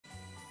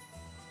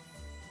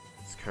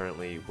It's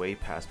currently way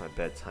past my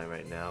bedtime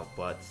right now,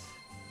 but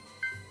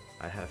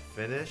I have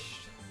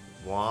finished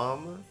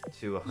GUAM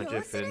to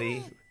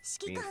 150,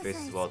 being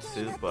Faces as well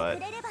too,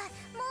 but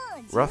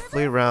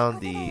roughly around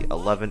the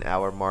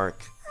 11-hour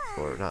mark,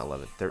 or not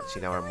 11,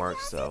 13-hour mark,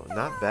 so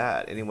not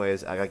bad.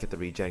 Anyways, I gotta get the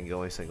regen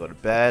going so I can go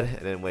to bed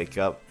and then wake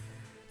up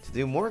to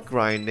do more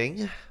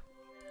grinding.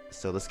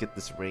 So let's get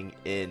this ring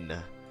in.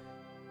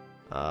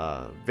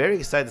 Very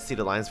excited to see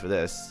the lines for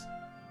this,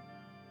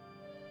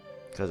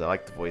 because I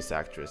like the voice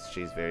actress.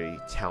 She's very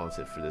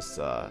talented for this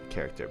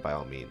character by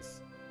all means.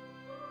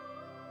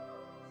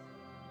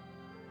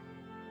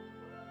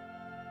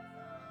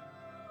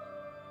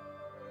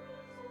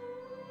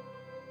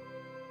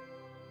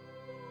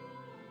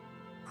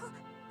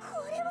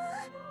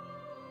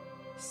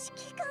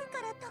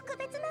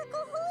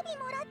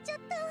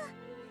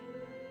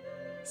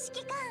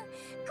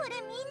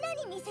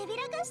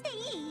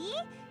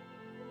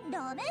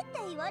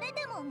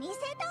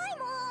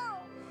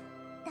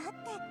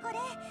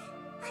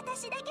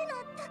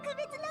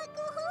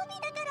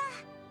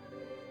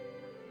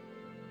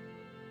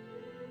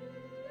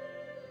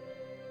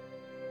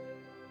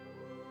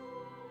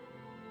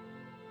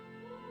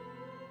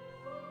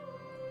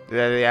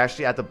 Yeah, they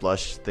actually had the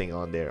blush thing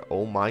on there.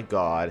 Oh my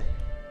god.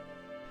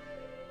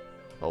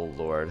 Oh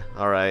lord.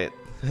 Alright.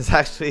 It's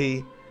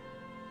actually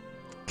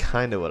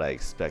kind of what I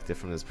expected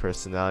from this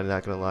personality,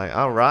 not gonna lie.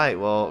 Alright,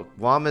 well,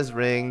 GUAM is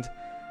ringed.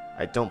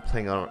 I don't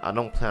plan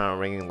on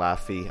ringing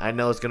Laffy. I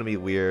know it's gonna be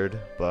weird,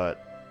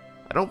 but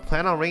I don't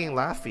plan on ringing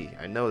Laffy.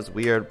 I know it's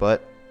weird,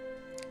 but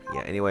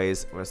yeah,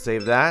 anyways, I'm gonna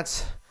save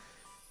that.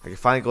 I can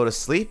finally go to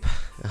sleep.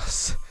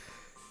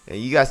 And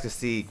you guys can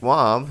see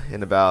GUAM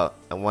in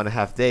about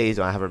 1.5 days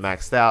when I have her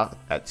maxed out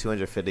at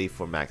 250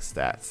 for max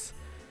stats.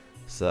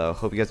 So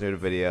hope you guys enjoyed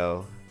the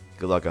video.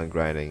 Good luck on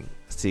grinding.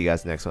 See you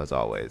guys next one as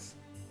always.